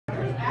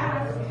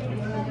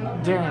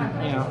Darin,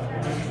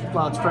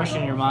 while it's fresh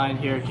in your mind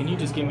here, can you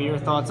just give me your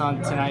thoughts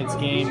on tonight's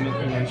game?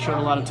 It showed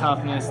a lot of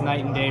toughness,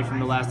 night and day from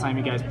the last time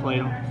you guys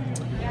played them.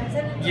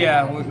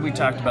 Yeah, we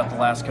talked about the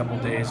last couple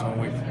of days when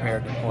we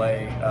prepared to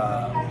play.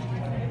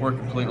 We're a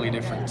completely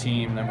different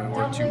team than we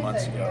were 2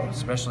 months ago,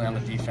 especially on the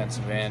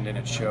defensive end, and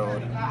it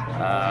showed.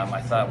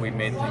 I thought we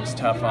made things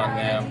tough on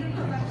them.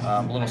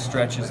 Little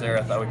stretches there,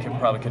 I thought we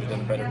probably could have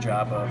done a better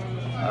job of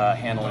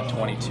handling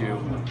 22.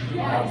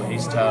 But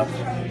he's tough.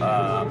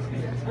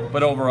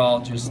 But overall,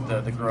 just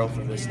the growth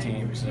of this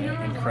team is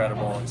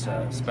incredible. It's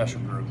a special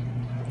group.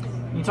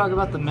 You talk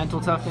about the mental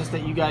toughness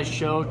that you guys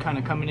showed, kind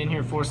of coming in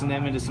here, forcing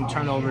them into some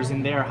turnovers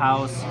in their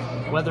house,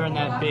 whether in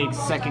that big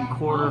second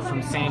quarter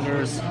from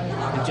Sanders,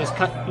 and just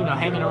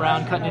hanging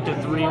around, cutting it to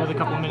 3 with a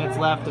couple minutes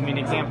left. I mean,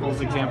 examples.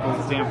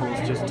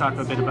 Just talk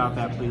a bit about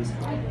that, please.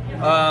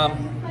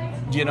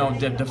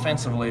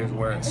 Defensively is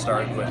where it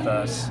started with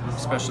us,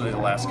 especially the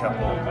last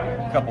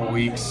couple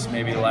weeks,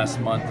 maybe the last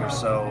month or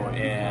so,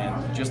 and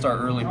just our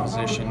early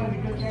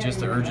position, just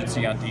the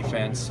urgency on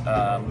defense.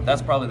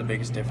 That's probably the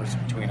biggest difference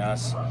between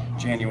us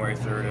January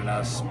 3rd and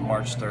us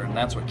March 3rd, and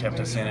that's what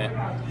kept us in it.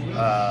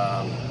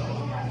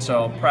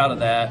 So proud of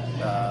that.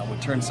 We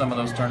turned some of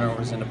those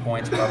turnovers into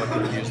points, probably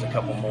could have used a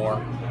couple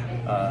more,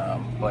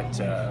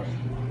 but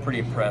pretty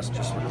impressed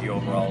just with the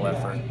overall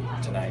effort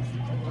tonight.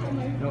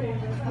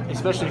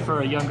 Especially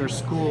for a younger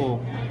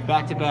school,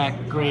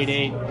 back-to-back grade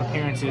 8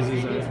 appearances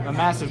is a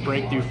massive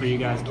breakthrough for you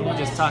guys. Can you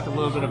just talk a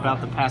little bit about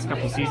the past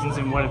couple seasons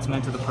and what it's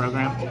meant to the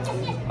program?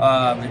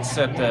 It's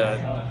set a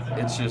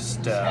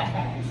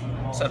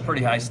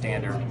pretty high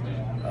standard,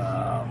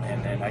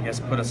 and I guess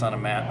put us on the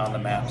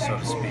map, so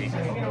to speak,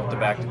 with the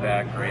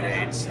back-to-back grade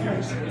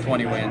 8s,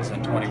 20 wins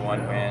and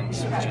 21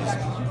 wins, which is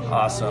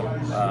awesome,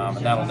 and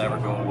that'll never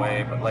go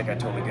away. But like I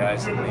told the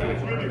guys in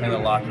the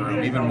locker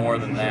room, even more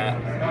than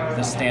that,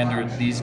 the standard these